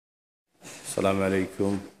السلام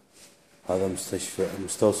عليكم. هذا مستشفى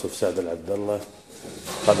مستوصف سعد العبد الله.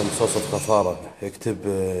 هذا مستوصف خفارة. اكتب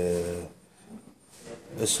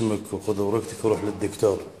اسمك وخذ ورقتك وروح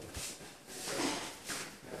للدكتور.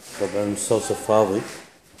 طبعا المستوصف فاضي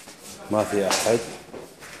ما في احد،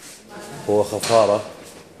 هو خفارة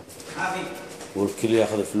والكل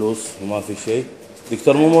ياخذ فلوس وما في شيء.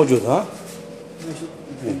 الدكتور مو موجود ها؟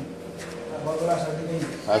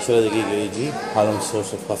 10 دقيقة يجي. هذا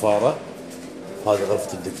مستوصف خفارة. هذه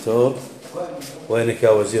غرفة الدكتور. وينك يا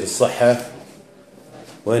وزير الصحة؟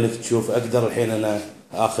 وينك تشوف؟ أقدر الحين أنا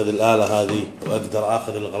آخذ الآلة هذه وأقدر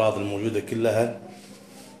آخذ الأغراض الموجودة كلها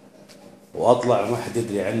وأطلع ما حد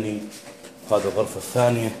يدري عني. هذه الغرفة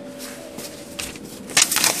الثانية.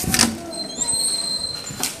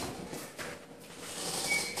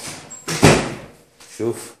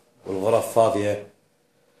 شوف، والغرف فاضية.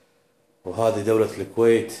 وهذه دولة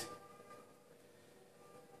الكويت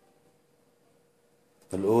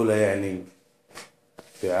الأولى يعني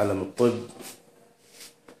في عالم الطب.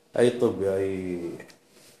 أي طب أي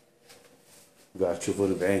قاعد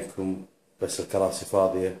تشوفون بعينكم، بس الكراسي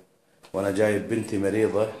فاضية. وأنا جايب بنتي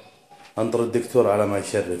مريضة، أنطر الدكتور على ما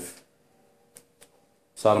يشرف.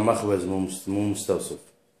 صار مخبز مو مستوصف.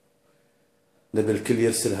 نبي الكل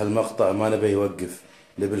يرسل هالمقطع، ما نبي يوقف.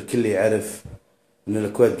 نبي الكل يعرف إن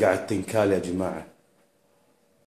الكويت قاعد تنكال يا جماعة.